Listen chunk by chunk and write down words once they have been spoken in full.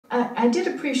I did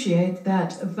appreciate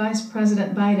that Vice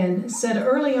President Biden said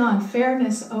early on,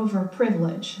 fairness over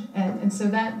privilege. And so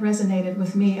that resonated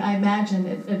with me. I imagine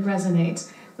it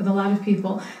resonates with a lot of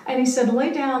people. And he said,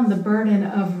 lay down the burden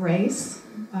of race,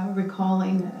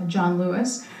 recalling John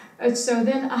Lewis. So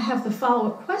then I have the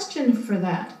follow-up question for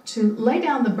that. To lay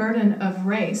down the burden of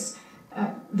race,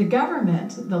 the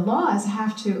government, the laws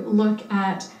have to look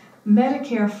at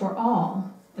Medicare for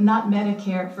all, not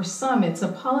Medicare for some. It's a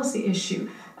policy issue.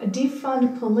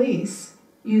 Defund police.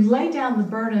 You lay down the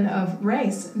burden of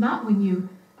race, not when you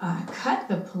cut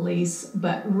the police,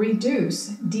 but reduce.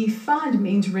 Defund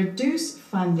means reduce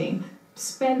funding,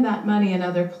 spend that money in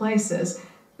other places.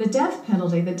 The death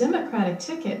penalty, the Democratic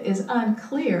ticket, is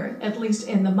unclear, at least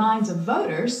in the minds of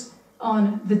voters,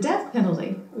 on the death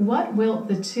penalty. What will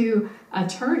the two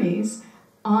attorneys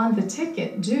on the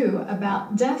ticket do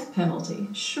about death penalty?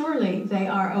 Surely they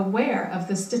are aware of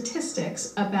the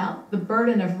statistics about the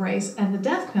burden of race and the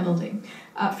death penalty.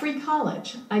 Free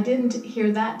college, I didn't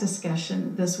hear that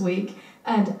discussion this week.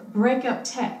 And break up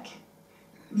tech.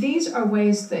 These are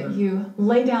ways that you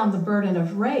lay down the burden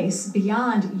of race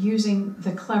beyond using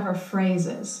the clever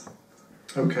phrases.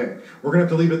 Okay, we're going to have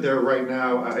to leave it there right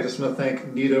now. I just want to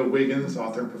thank Nita Wiggins,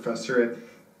 author and professor at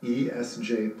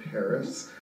ESJ-Paris.